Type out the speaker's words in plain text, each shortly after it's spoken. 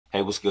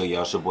what's good,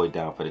 y'all? It's your boy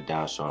Down for the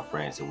Down Show and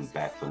Friends, and we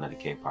back for another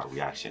K-pop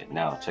reaction.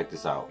 Now, check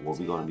this out. What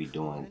we're going to be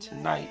doing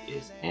tonight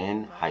is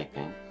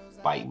ENHYPEN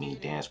Bite Me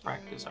Dance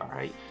Practice,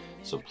 alright?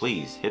 So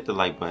please hit the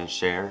like button,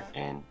 share,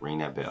 and ring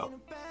that bell.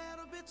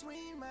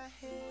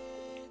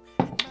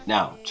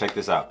 Now, check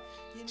this out.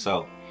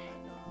 So,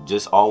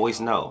 just always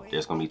know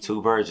there's going to be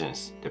two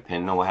versions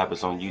depending on what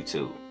happens on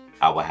YouTube.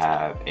 I will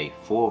have a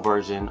full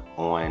version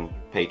on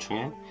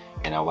Patreon,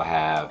 and I will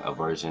have a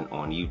version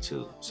on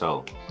YouTube.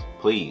 So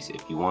please,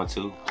 if you want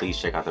to, please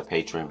check out the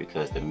Patreon,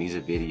 because the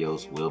music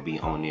videos will be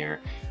on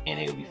there, and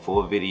it'll be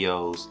full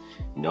videos,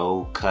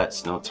 no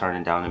cuts, no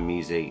turning down the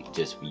music,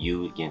 just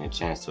you getting a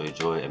chance to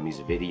enjoy a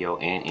music video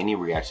and any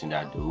reaction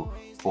that I do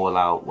full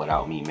out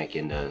without me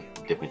making the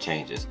different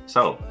changes.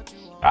 So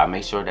I'll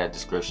make sure that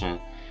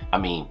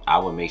I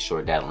will make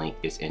sure that link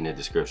is in the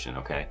description,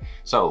 okay?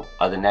 So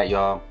other than that,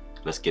 y'all,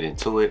 let's get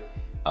into it.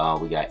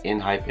 We got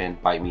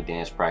ENHYPEN Bite Me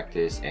Dance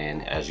Practice,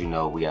 and as you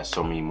know, we got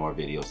so many more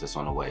videos that's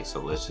on the way, so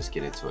let's just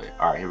get into it.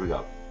 All right, here we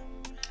go.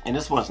 And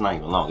this one's not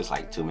even long, it's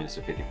like 2 minutes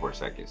and 54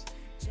 seconds.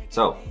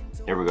 So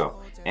here we go.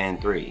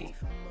 And 3,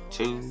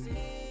 2,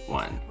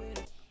 1.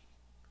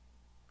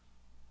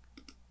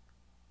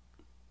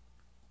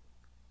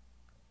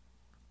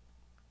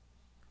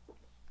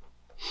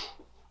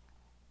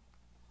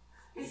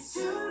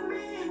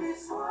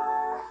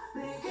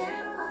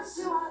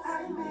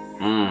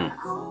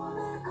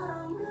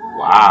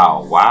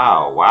 Wow,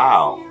 wow,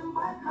 wow.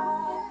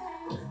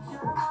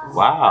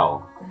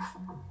 Wow.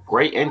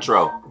 Great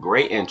intro.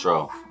 Great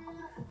intro.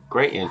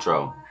 Great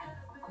intro.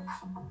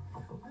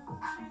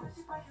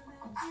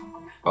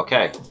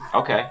 Okay.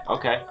 Okay.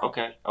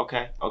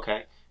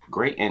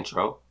 Great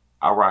intro.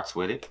 I rocks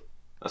with it.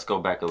 Let's go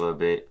back a little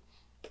bit.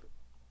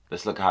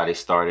 Let's look at how they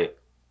started.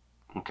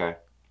 Okay.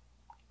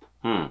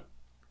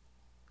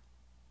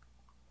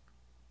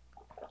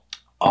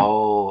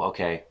 Oh,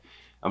 okay.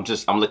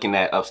 I'm looking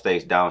at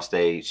upstage,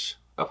 downstage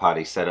of how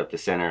they set up the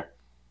center.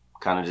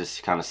 Kind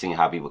of seeing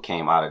how people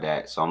came out of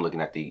that. So I'm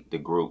looking at the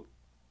group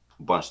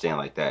bunched in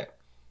like that.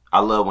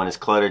 I love when it's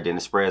cluttered, then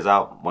it spreads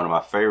out. One of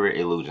my favorite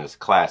illusions,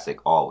 classic,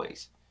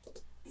 always.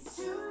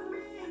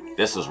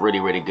 This was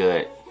really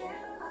good.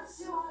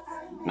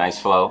 Nice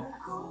flow.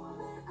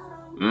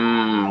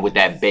 With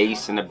that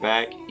bass in the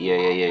back.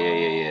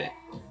 Yeah.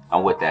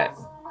 I'm with that.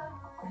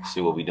 Let's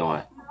see what we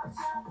doing.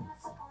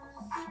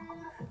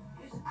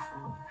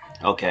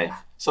 Okay,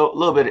 so a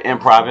little bit of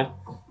improv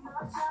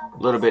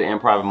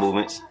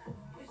movements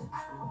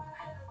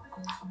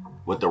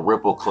with the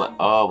ripple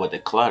with the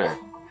clutter.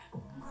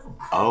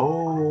 Oh,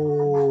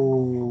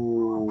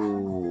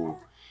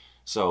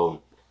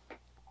 so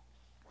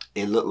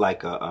it looked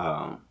like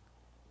a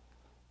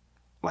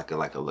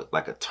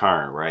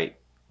turn, right?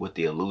 With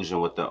the illusion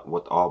with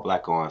all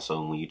black on.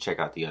 So when you check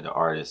out the other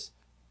artists,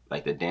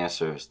 like the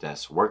dancers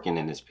that's working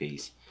in this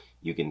piece,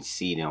 you can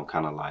see them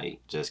kind of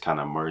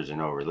merging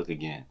over. Look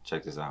again.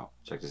 Check this out.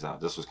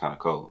 This was kind of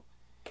cool.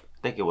 I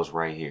think it was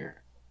right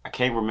here. I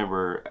can't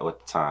remember at the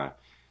time.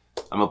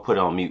 I'm going to put it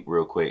on mute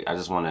real quick. I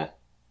just want to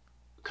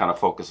kind of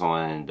focus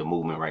on the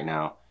movement right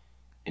now,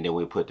 and then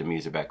we put the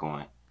music back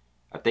on.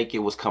 I think it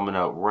was coming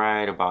up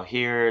right about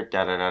here.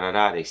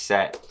 They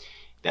sat.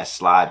 That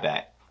slide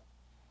back.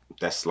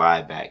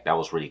 That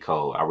was really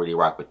cool. I really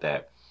rock with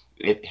that.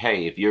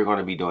 If you're going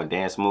to be doing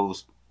dance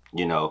moves,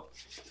 you know,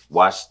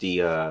 watch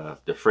the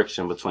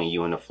friction between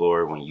you and the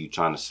floor when you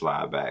trying to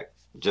slide back.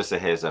 Just a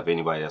heads up,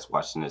 anybody that's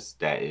watching this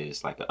that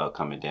is like an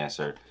upcoming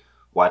dancer,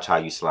 watch how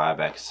you slide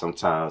back.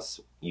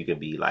 Sometimes you can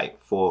be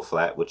like full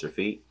flat with your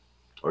feet,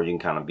 or you can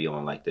kind of be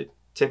on like the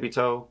tippy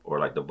toe or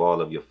like the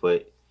ball of your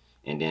foot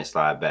and then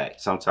slide back.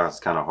 Sometimes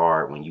it's kind of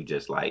hard when you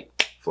just like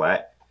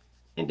flat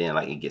and then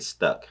like it gets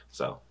stuck.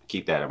 So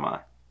keep that in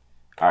mind.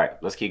 All right,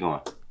 let's keep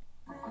going.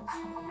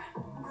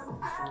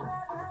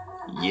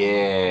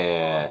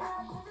 Yeah,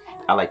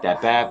 I like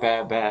that.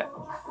 Bad.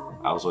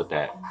 I was with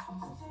that.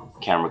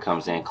 Camera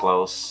comes in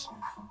close.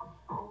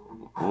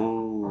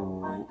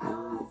 Ooh.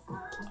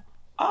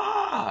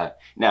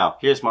 Now,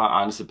 here's my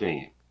honest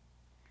opinion.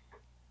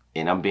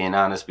 And I'm being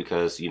honest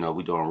because, you know,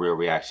 we're doing real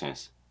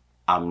reactions.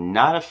 I'm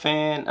not a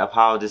fan of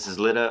how this is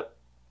lit up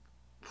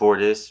for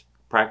this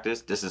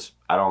practice.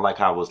 I don't like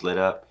how it was lit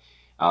up.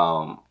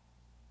 I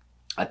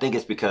think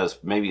it's because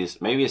maybe it's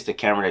the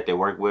camera that they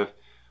work with.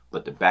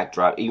 But the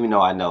backdrop, even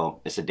though I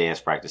know it's a dance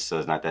practice, so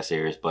it's not that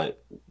serious,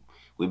 but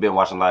we've been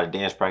watching a lot of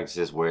dance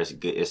practices where it's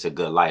a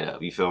good light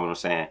up. You feel what I'm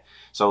saying?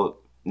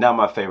 So not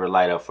my favorite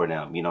light up for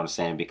them, you know what I'm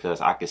saying?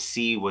 Because I can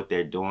see what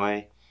they're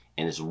doing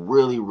and it's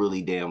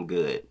really damn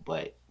good.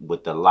 But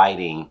with the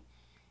lighting,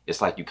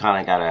 it's like you kind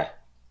of gotta,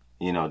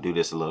 you know, do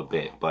this a little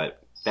bit.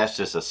 But that's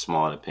just a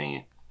small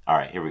opinion. All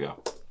right, here we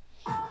go.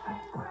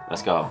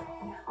 Let's go.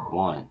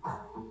 1.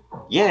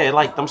 Yeah,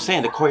 like I'm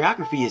saying, the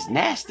choreography is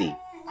nasty.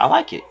 I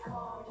like it.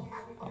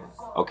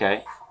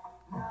 Okay.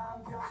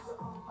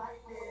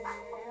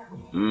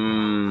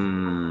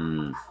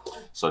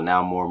 So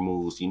now more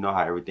moves. You know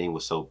how everything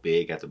was so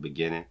big at the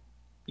beginning?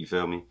 You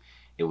feel me?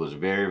 It was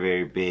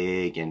very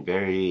big and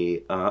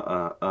very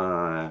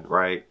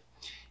right?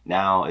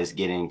 Now it's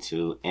getting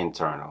to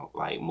internal,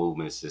 like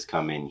movements is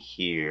coming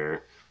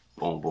here,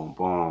 boom, boom,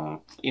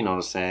 boom. You know what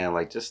I'm saying?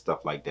 Like just stuff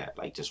like that.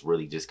 Like just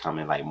really just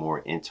coming like more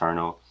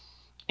internal.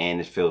 And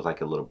it feels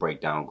like a little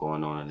breakdown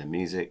going on in the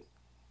music.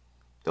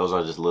 Those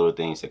are just little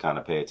things to kind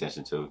of pay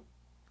attention to.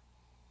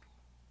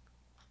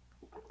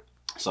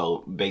 So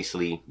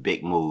basically,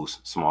 big moves,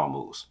 small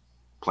moves.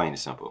 Plain and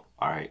simple.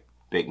 All right.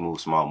 Big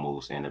moves, small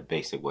moves in a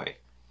basic way.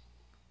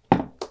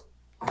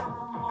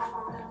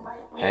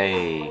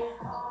 Hey.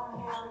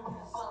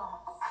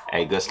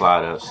 Hey, good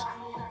slide ups.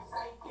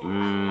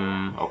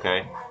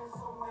 Okay.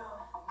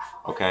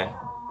 Okay.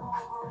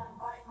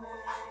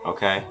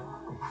 Okay.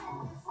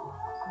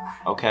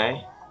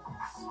 Okay.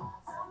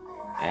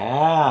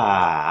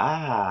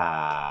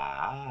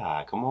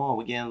 Come on,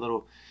 we get a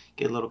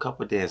little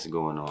couple dancing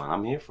going on.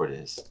 I'm here for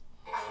this.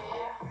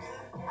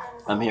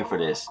 I'm here for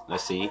this.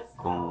 Let's see.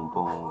 Boom,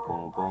 boom,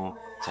 boom, boom.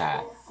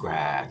 Tap,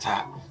 grab,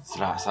 tap,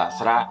 sra, sra,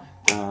 sra.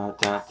 Dun,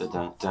 dun,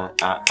 dun, dun,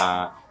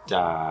 dun,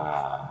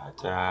 da,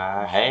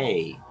 da.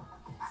 Hey.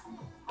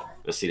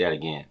 Let's see that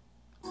again.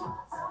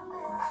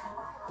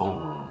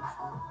 Boom.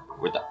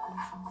 With the.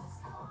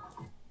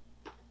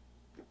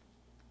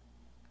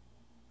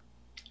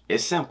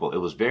 It's simple. It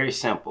was very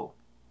simple,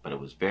 but it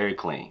was very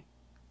clean.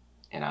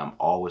 And I'm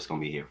always going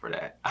to be here for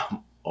that. I'm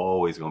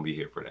always going to be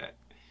here for that.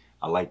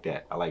 I like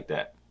that. I like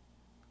that.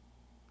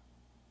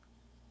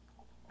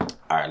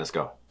 All right, let's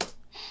go.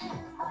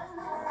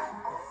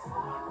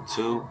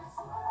 2.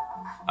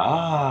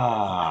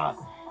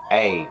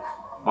 Hey,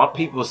 my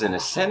peoples in the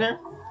center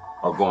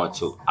are going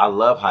to. I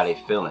love how they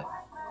feeling.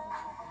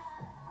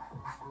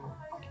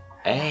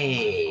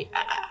 Hey.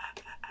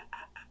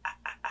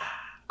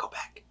 Go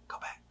back. Go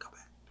back. Go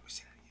back. Let me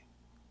see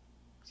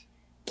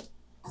that again.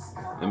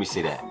 Let me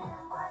see that.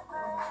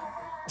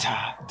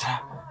 Ta,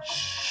 ta.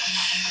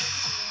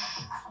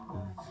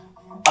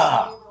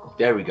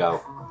 There we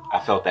go. I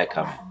felt that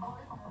coming.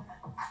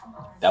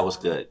 That was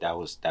good. That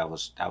was good.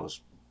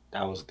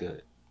 That was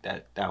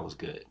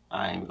good.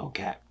 I ain't even gonna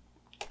cap.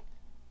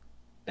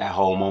 That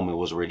whole moment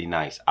was really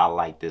nice. I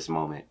like this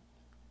moment.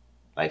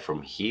 Like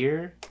from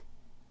here,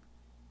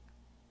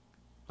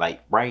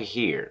 like right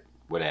here,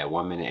 with that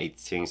 1 minute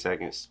 18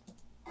 seconds.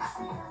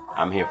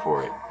 I'm here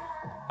for it.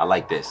 I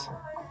like this.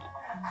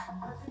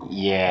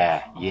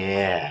 Yeah.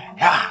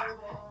 Ah,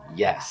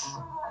 yes.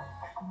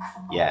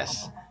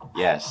 Yes.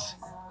 Yes.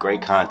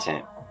 Great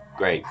content.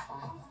 Great.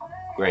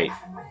 Great.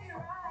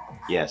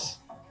 Yes.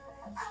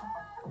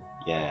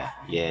 Yeah.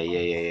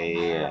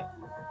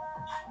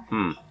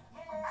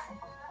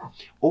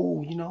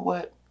 Oh, you know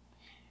what?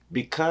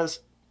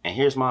 Because, and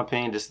here's my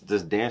opinion,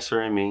 this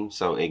dancer in me,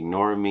 so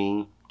ignore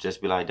me,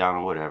 just be like down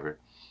or whatever.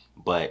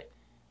 But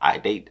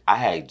I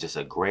had just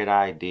a great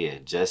idea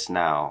just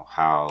now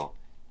how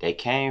they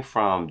came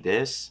from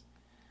this.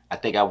 I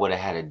think I would have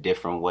had a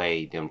different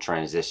way them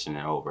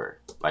transitioning over.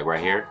 Like right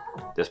here,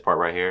 this part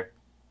right here.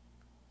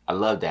 I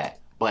love that.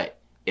 But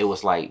it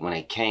was like when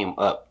they came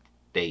up,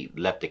 they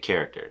left the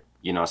character.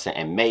 You know what I'm saying?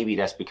 And maybe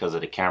that's because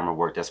of the camera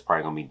work that's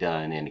probably going to be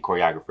done and the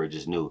choreographer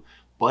just knew.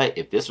 But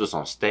if this was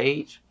on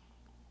stage,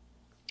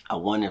 I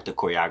wonder if the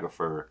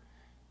choreographer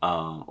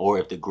or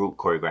if the group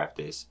choreographed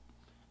this,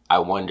 I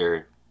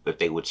wonder if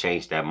they would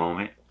change that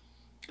moment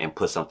and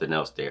put something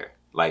else there.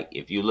 Like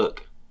if you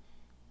look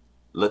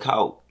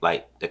how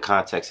like the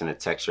context and the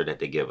texture that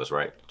they give us,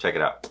 right? Check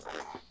it out.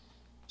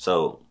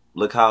 So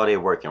look how they're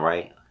working,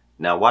 right?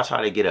 Now watch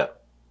how they get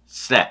up,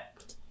 snap,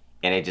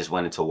 and they just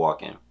went into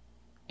walking.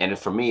 And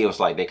for me, it was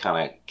like they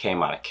kind of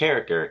came out of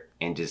character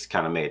and just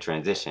kind of made a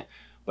transition.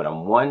 But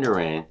I'm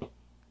wondering,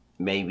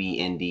 maybe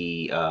in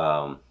the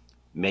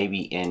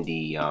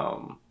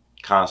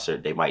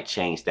concert, they might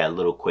change that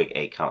little quick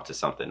 8 count to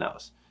something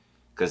else.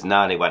 Because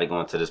now they about to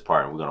go into this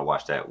part, and we're gonna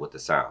watch that with the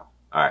sound.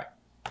 All right,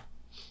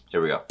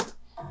 here we go.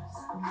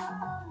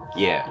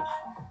 Yeah.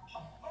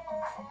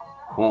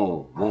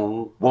 Boom,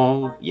 boom,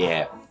 boom.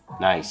 Yeah.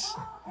 Nice.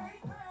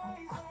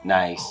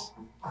 Nice.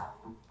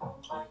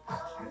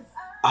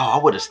 Oh, I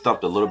would have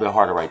stumped a little bit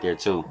harder right there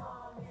too.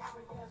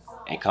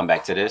 And come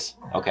back to this.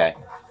 Okay.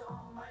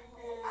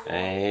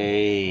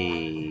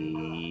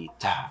 Hey,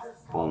 ta,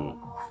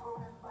 boom.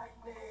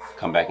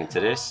 Come back into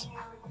this.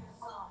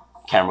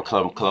 Camera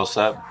come close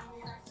up.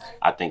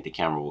 I think the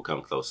camera will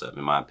come close up,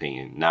 in my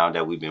opinion. Now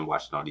that we've been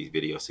watching all these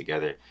videos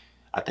together,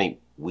 I think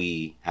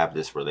we have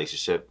this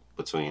relationship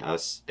between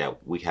us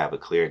that we have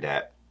it clear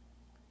that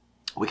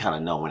we kind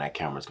of know when that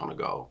camera's gonna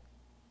go.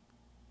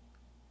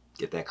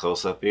 Get that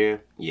close up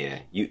here. Yeah,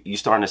 you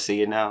starting to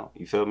see it now.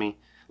 You feel me?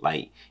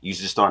 Like you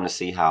just starting to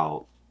see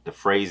how the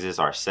phrases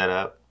are set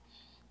up,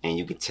 and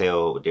you can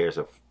tell there's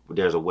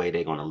a way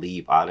they're gonna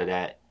leave out of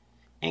that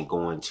and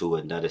go into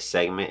another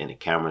segment, and the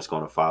camera's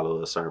gonna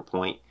follow a certain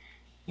point.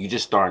 You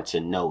just starting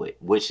to know it,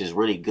 which is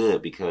really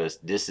good because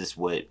this is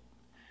what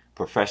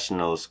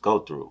professionals go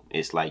through.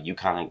 It's like you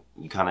kind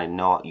of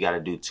know you got to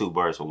do 2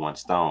 birds with 1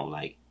 stone.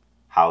 Like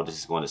how this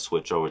is going to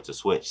switch over to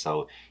switch.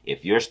 So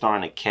if you're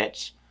starting to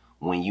catch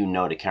when you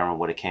know the camera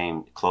would have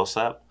came close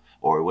up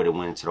or it would have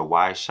went into the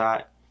wide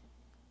shot,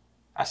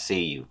 I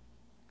see you.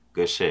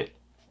 Good shit.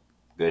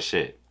 Good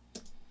shit.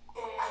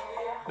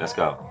 Let's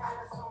go.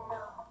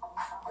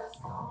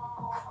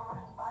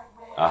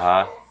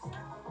 Uh-huh.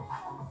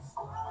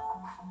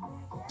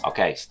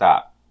 Okay,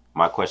 stop.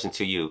 My question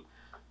to you,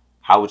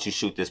 how would you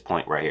shoot this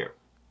point right here?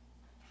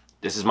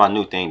 This is my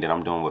new thing that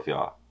I'm doing with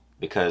y'all.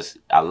 Because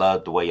I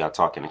love the way y'all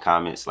talk in the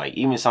comments. Like,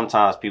 even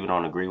sometimes people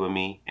don't agree with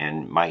me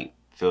and might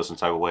feel some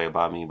type of way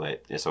about me,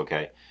 but it's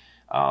okay.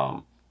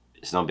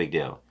 It's no big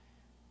deal.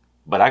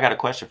 But I got a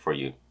question for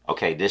you.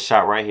 Okay, this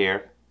shot right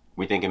here,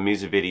 we thinking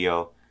music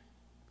video.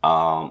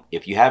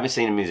 If you haven't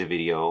seen a music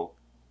video,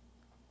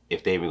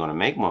 if they even gonna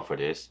make one for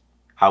this,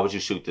 how would you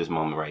shoot this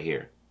moment right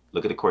here?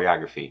 Look at the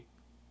choreography.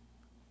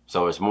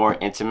 So it's more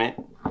intimate,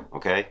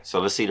 okay?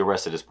 So let's see the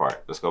rest of this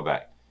part. Let's go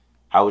back.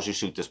 How would you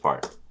shoot this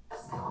part?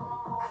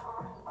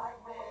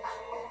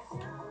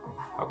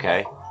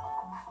 Okay.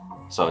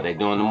 So they're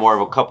doing more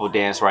of a couple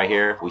dance right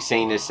here. We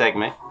seen this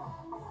segment.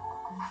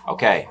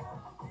 Okay.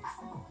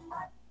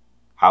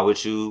 How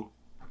would you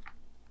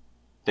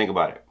think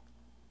about it?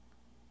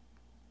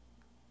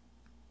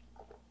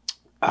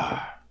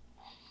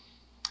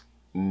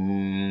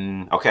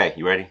 Okay,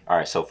 you ready? All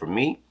right, so for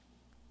me,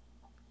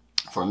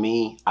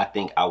 I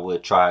think I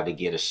would try to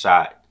get a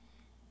shot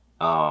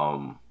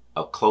of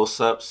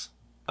close-ups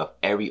of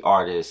every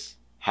artist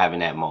having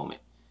that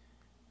moment.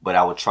 But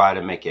I would try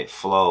to make it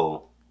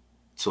flow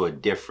to a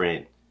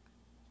different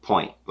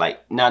point.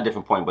 Like, not a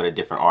different point, but a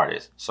different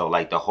artist. So,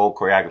 like, the whole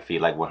choreography,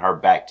 like, when her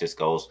back just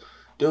goes,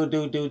 do,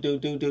 do, do, do,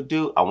 do, do,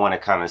 do. I want to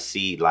kind of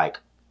see, like,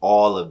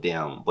 all of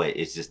them, but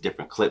it's just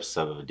different clips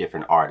of a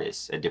different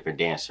artist, a different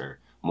dancer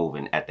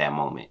moving at that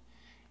moment.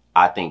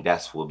 I think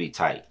that's will be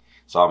tight.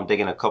 So I'm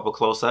thinking a couple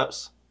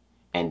close-ups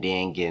and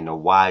then getting a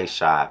wide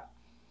shot,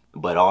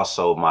 but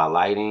also my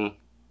lighting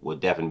will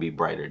definitely be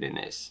brighter than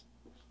this.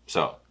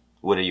 So,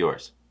 what are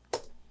yours?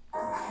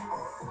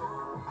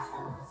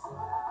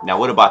 Now,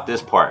 what about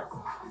this part?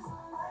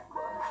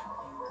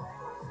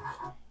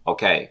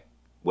 Okay,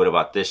 what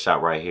about this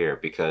shot right here?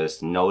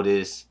 Because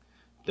notice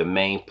the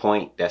main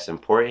point that's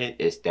important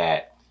is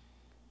that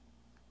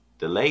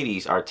the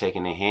ladies are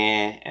taking a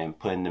hand and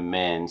putting the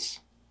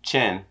men's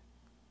chin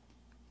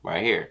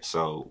right here.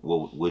 So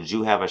would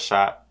you have a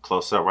shot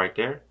close up right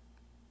there?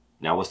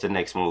 Now what's the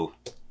next move?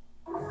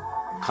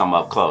 Come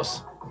up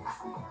close.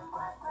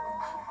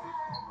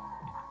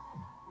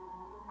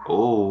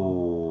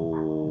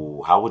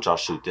 Oh, how would y'all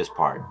shoot this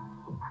part?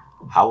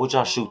 How would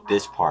y'all shoot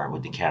this part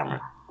with the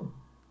camera?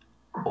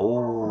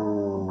 Oh,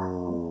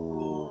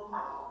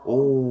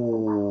 oh,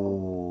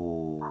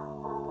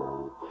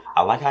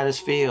 I like how this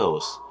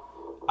feels.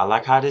 I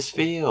like how this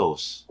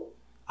feels.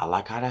 I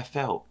like how that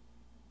felt.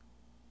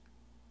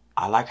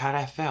 I like how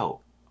that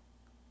felt.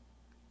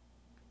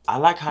 I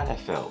like how that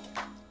felt.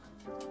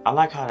 I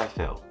like how that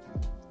felt.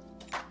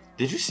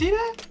 Did you see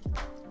that?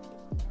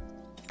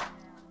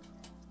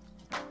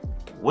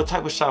 What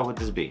type of shot would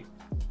this be?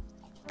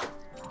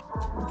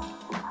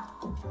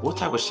 What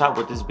type of shot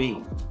would this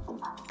be?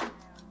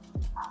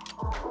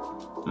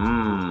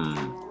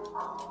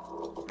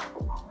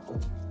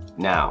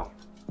 Now,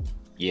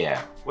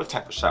 yeah, what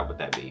type of shot would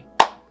that be?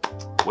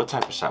 What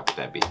type of shot would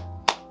that be?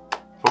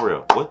 For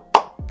real,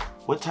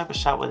 what type of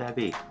shot would that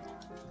be?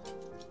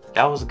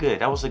 That was good,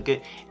 that was a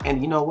good, and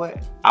you know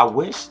what? I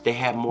wish they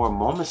had more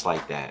moments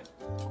like that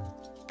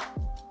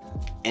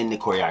in the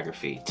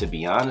choreography. To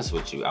be honest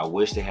with you, I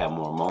wish they had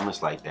more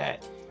moments like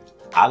that.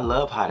 I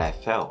love how that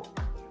felt.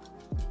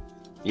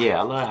 Yeah,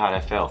 I love how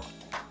that felt.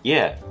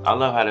 Yeah, I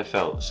love how that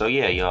felt. So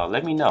yeah, y'all,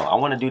 let me know. I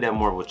want to do that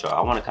more with y'all.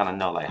 I want to kind of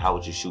know, like, how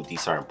would you shoot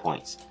these certain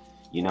points?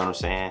 You know what I'm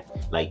saying?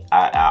 Like,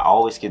 I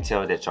always can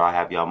tell that y'all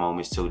have y'all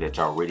moments too that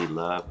y'all really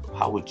love.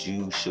 How would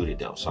you shoot it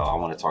though? So I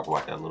want to talk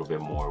about that a little bit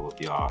more with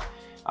y'all.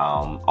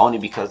 Only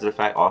because of the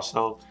fact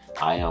also,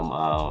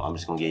 I'm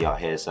just gonna give y'all a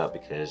heads up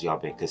because y'all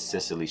been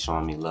consistently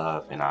showing me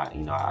love, and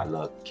I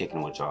love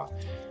kicking with y'all.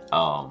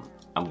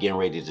 I'm getting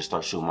ready to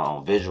start shooting my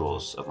own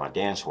visuals of my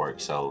dance work,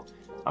 so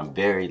I'm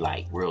very,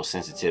 like, real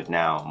sensitive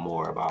now,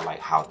 more about, like,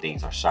 how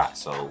things are shot.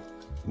 So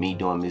me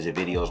doing music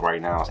videos right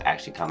now is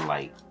actually kind of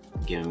like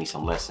giving me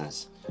some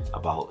lessons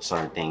about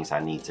certain things I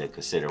need to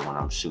consider when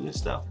I'm shooting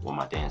stuff with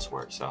my dance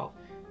work. So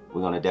we're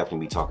gonna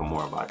definitely be talking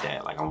more about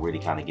that. Like, I'm really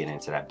kind of getting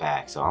into that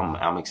bag, so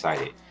I'm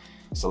excited.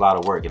 It's a lot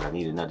of work, and I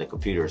need another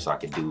computer so I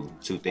can do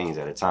 2 things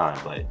at a time,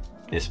 but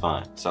it's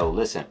fun. So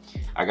listen,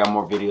 I got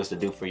more videos to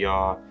do for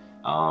y'all.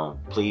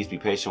 Please be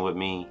patient with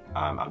me.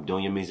 I'm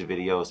doing your music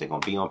videos. They're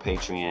gonna be on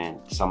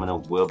Patreon. Some of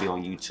them will be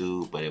on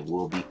YouTube, but it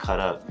will be cut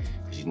up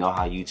because you know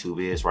how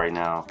YouTube is right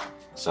now.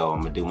 So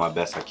I'm gonna do my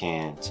best I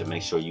can to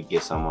make sure you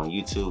get some on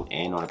YouTube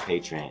and on the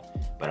Patreon.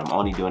 But I'm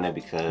only doing that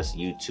because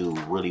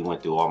YouTube really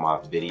went through all my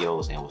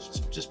videos and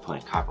was just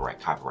putting copyright.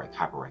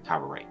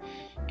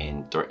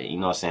 And you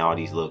know what I'm saying, all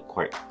these little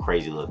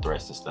crazy little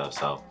threats and stuff.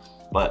 So,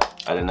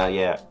 but other than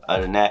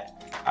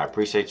that, I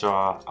appreciate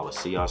y'all. I will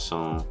see y'all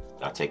soon.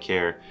 Y'all take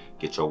care,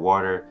 get your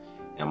water,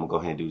 and I'm gonna go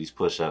ahead and do these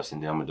push-ups,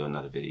 and then I'm gonna do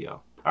another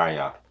video. All right,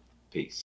 y'all. Peace.